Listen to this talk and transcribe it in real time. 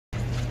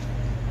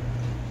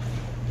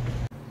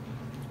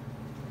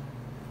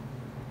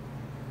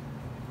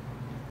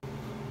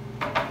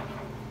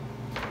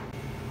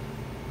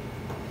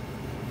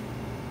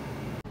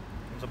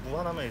무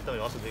하나만 일단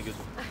와서 먹여줘.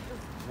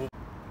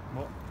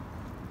 뭐?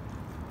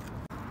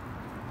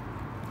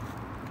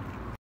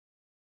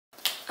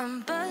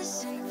 I'm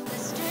buzzing,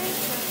 let's drink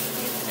up,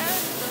 get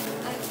turned up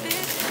like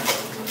Bitcoin.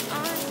 Come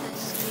on,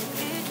 let's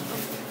get it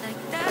up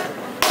like that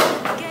one.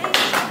 Game,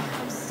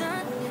 I'm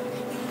stunning,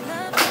 you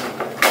love it.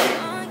 Come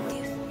on,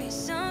 give me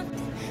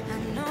something. I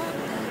know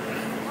that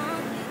you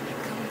want it.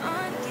 Come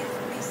on, give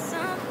me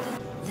something.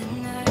 The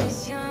night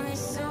is young and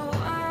so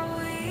are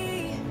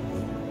we.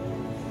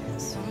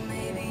 So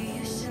maybe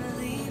you should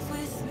leave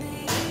with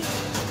me.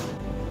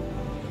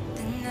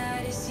 The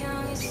night is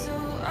young and so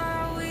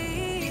are we.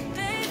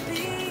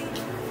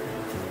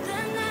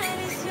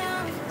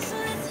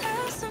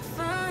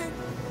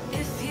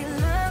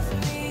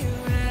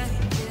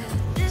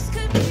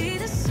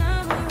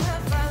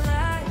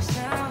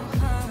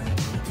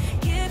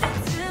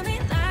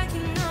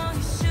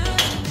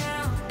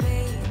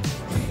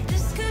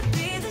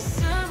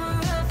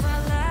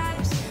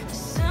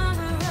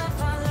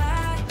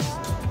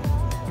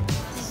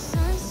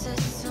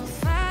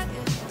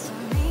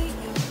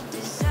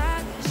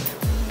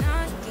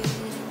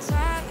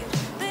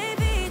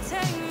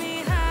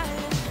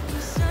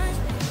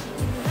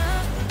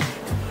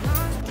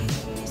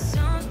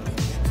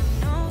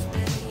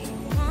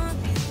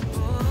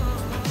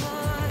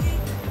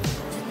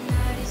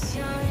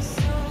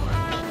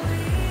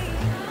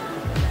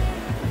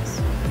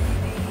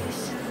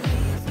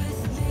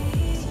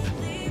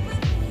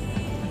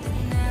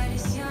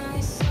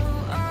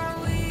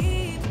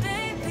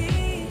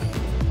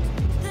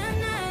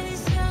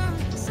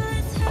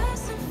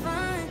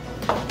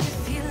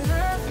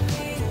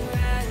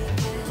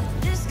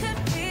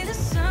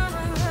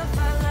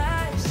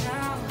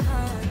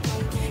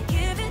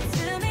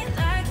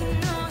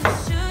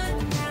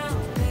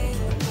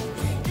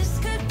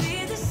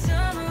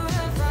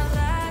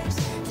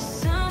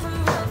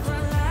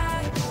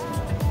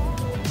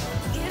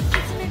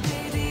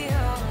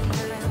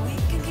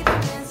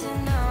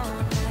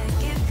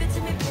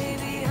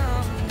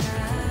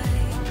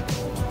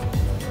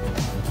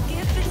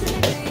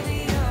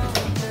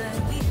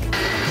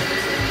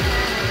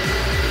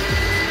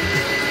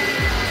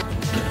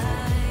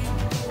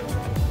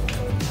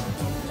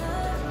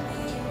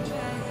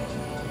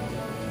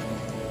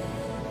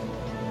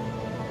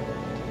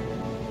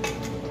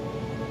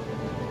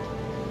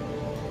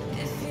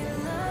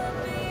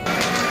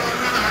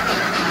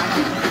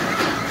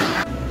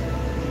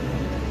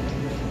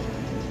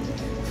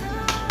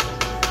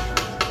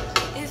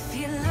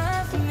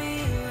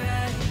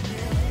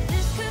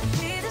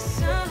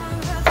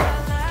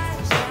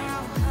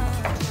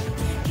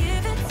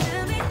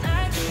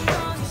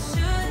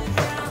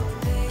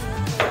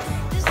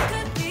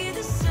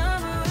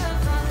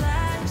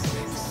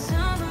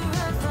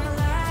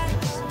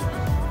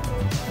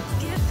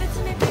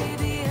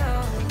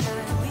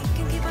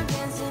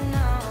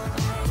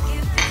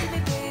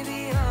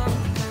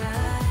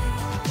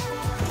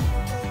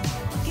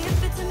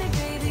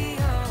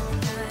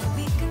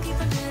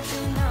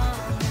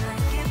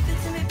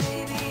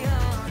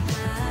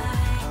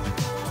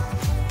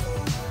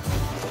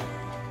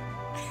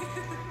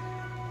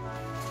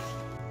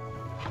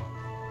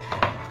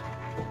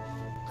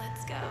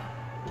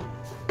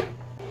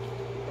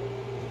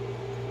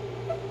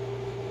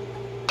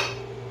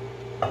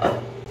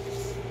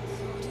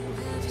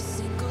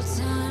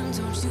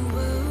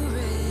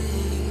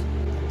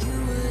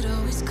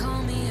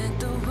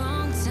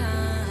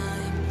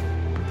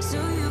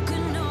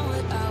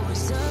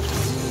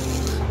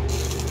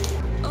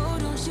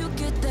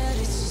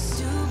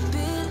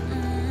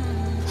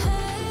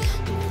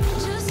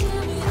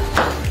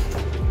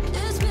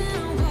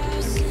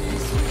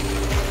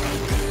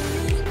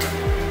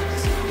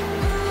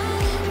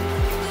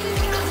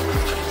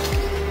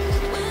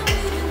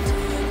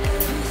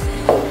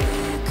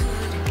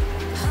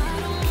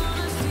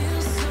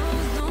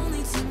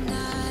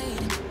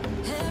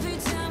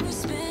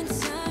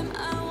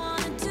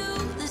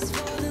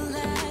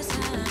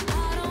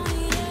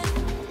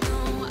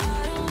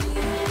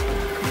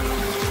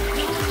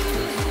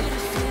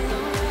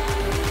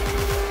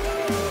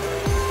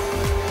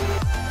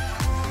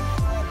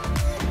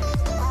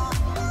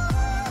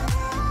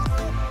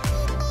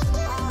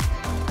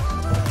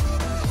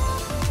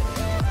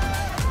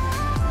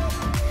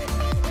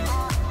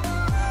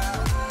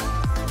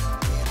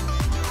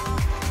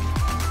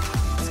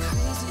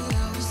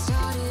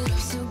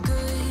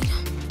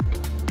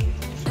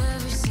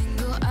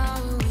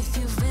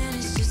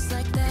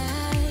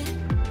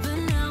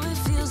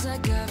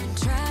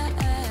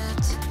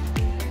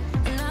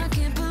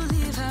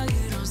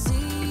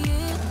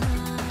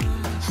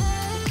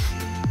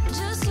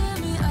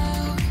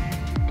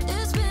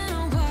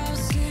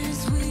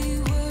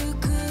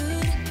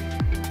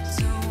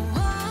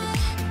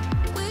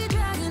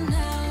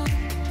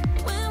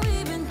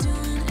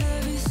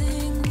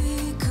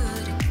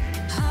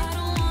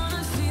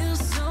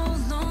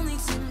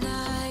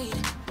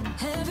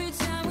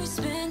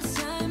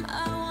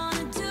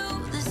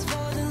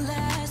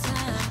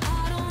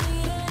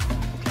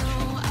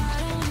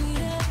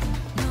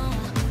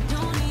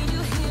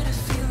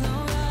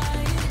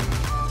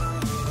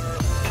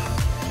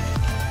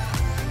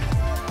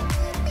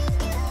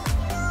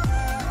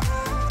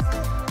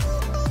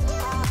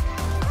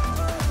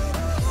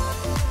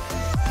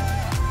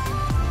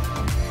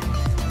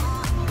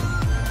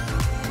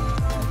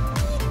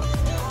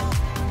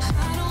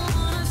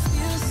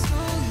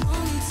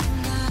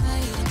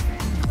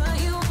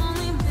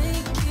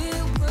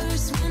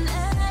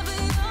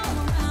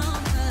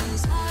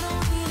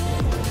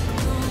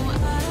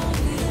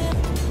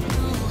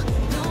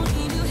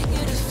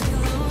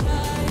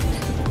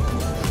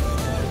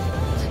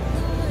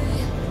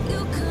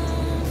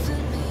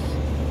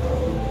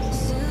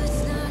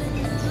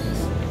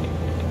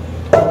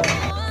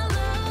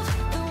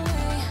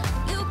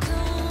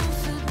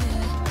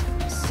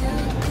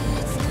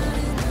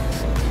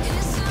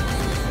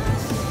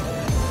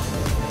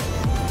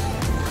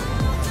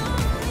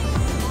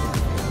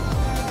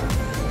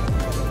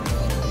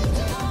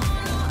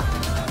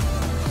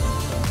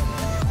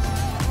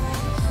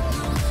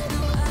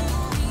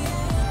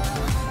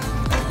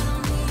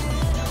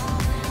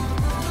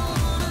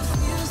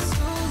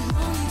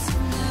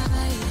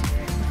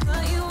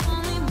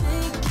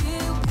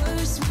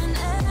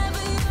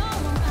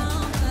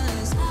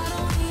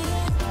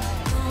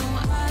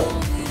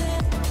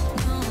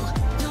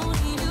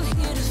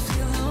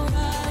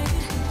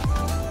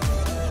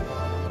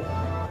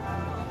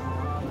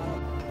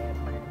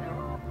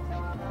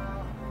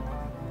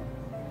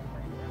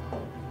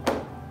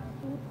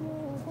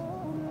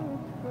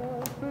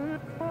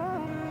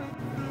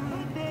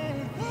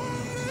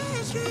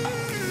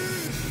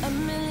 A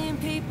million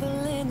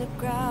people in the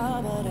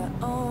crowd, but I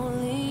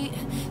only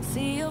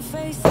see your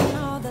face in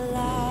all the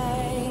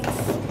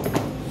lights.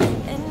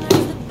 And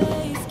as the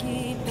bass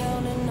keep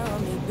pounding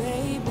on me,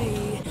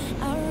 baby,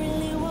 I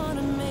really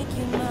wanna make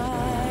you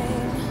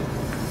mine.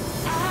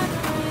 I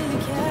don't really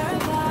care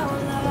about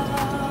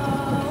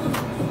love.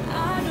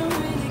 I don't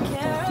really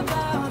care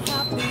about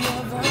happy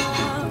ever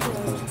after.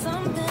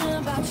 Something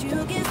about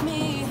you gives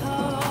me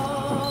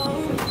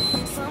hope.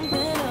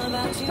 Something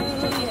about you,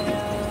 yeah.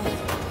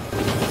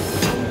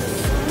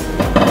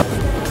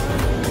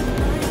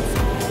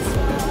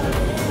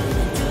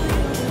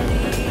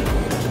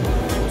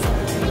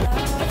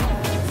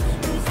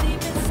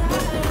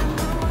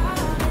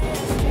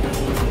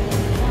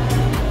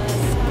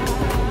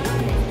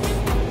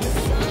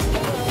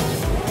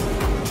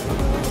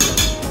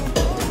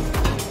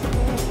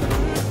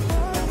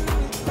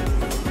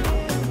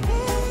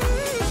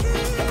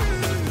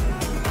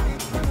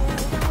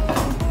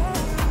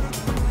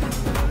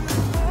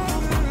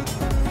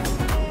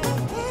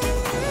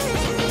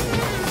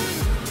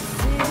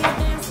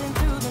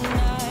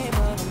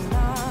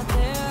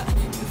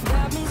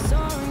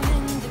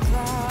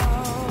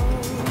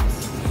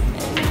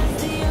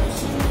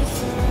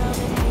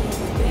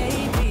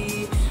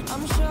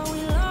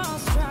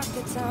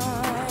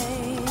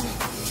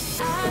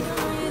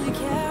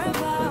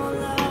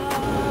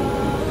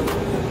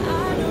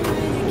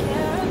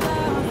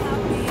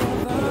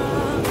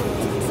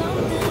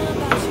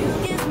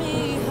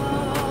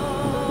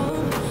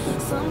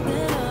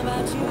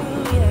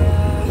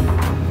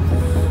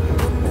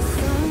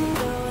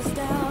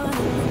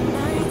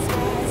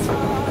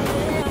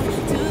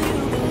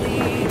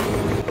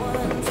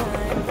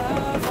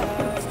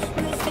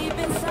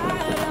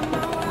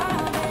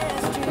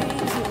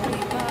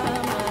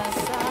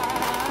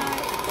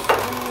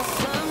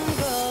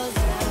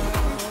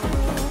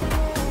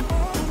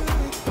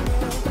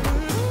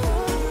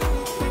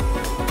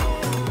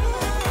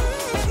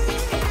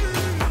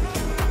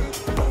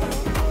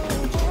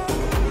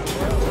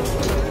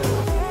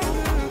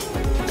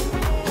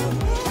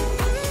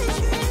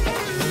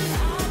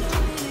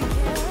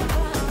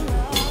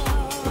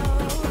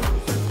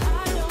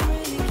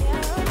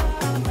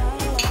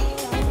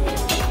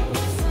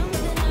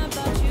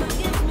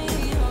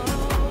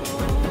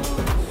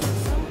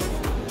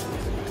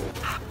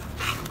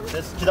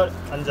 기다려.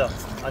 앉아.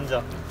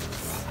 앉아.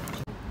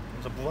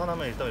 그래서 무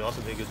하나만 일단 와서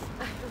먹여줘.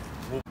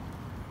 뭐.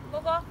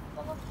 먹어.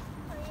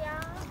 아야.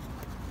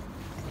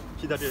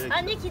 기다려.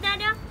 아니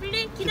기다려.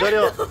 불리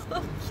기다려.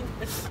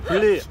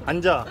 불리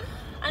앉아.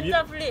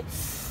 앉아 불리.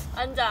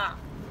 앉아.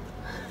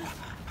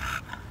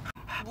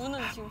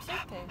 무는 지금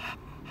실패.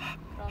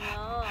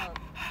 그러면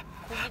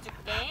고기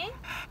줄게.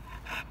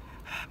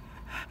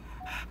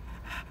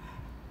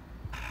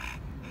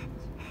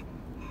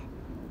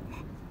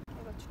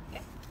 이거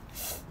줄게.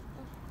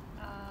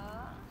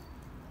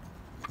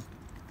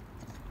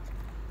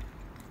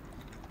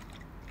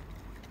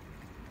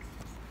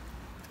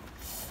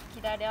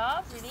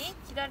 기다려, 불리.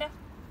 기다려.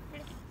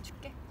 불리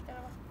줄게.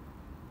 기다려봐.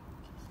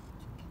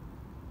 줄게.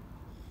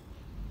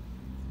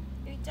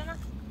 여기 있잖아.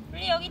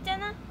 불리 여기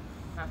있잖아.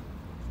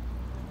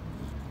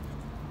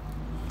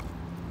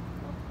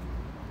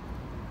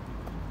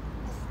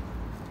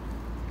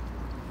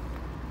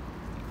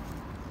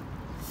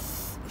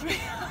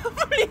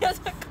 불리야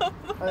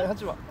잠깐만. 아니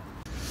하지 마.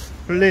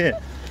 불리.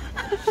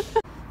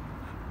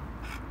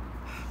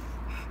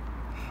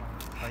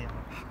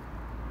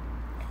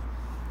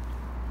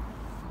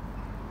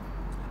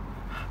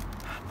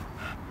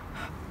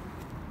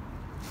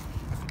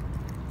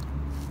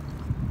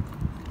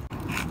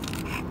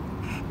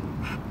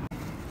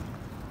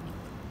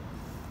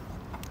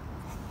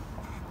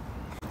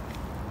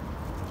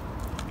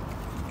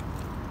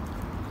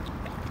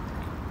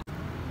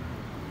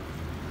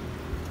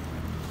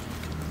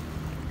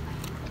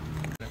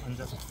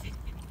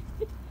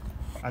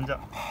 앉아.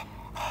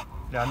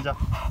 네, 앉아.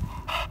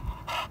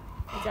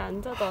 이제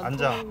앉아도 안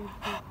앉아. 통하는.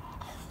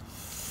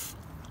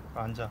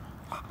 앉아.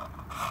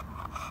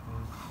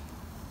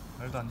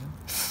 말도 안 돼.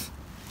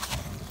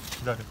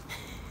 기다려.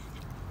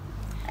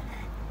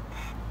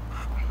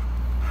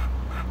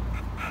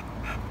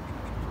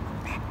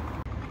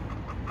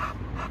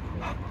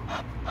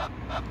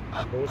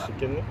 먹을 수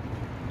있겠네?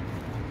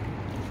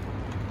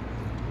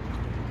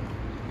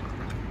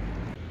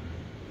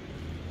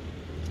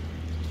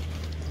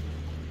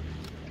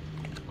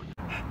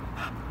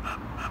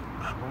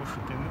 먹을 수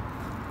있겠네?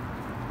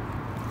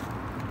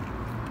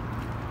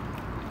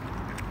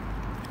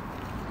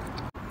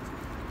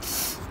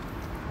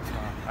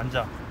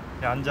 앉아.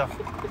 야, 앉아.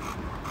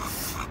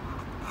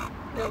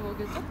 내가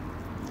먹여줘?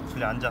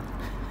 그래, 앉아.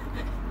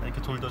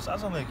 이렇게 돌돌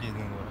싸서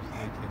먹이는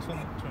거라서 이렇게 손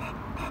좀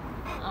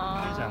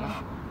흔들리지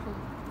않아?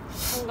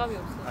 감감이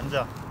없어.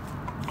 앉아.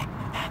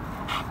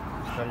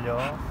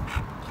 기다려.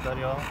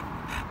 기다려.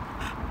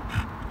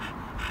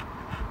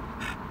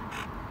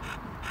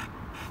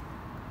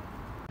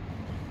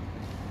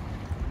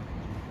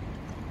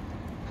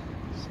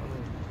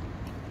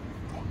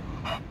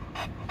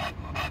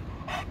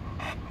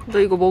 너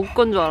이거 먹을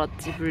건 줄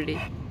알았지, 불리?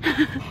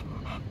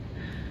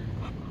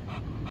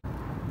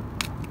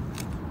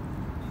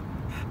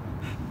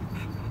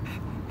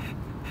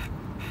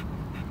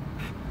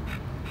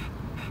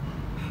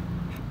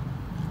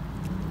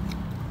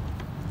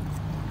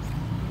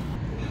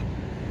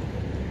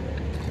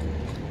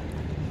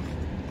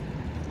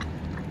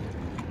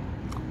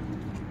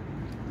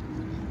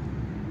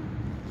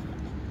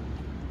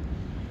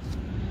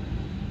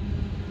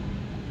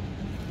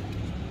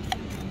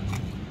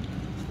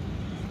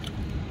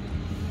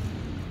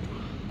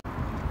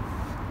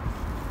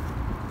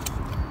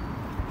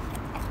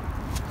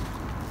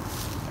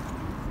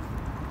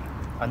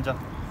 앉아.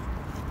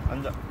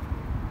 앉아.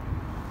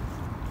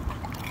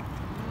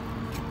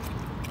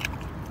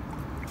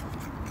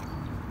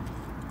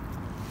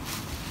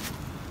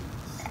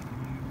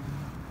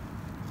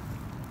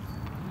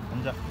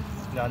 앉아.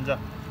 이제 앉아.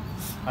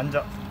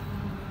 앉아.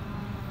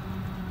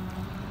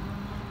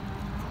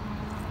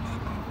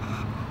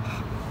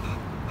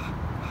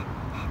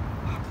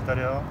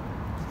 기다려.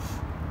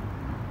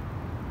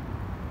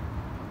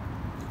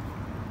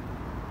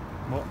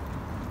 뭐?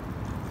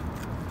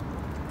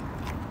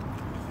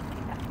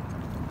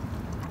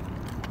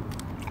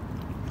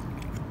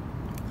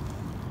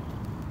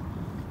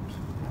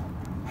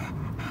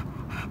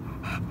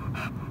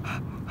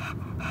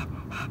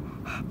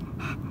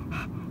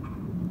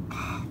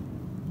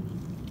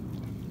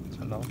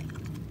 잘 나와?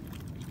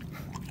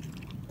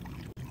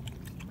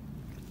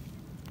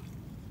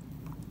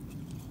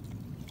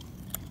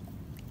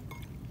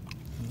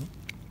 응?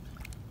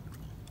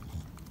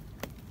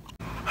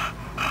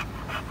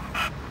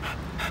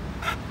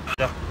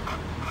 자,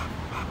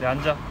 내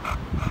앉아.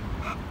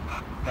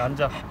 내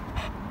앉아.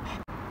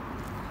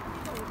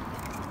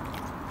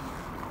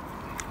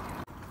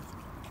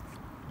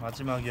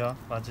 마지막이야,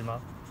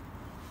 마지막.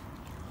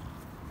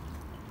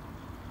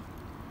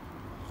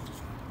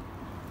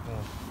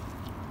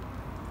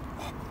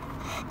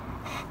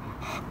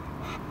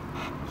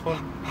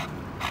 손.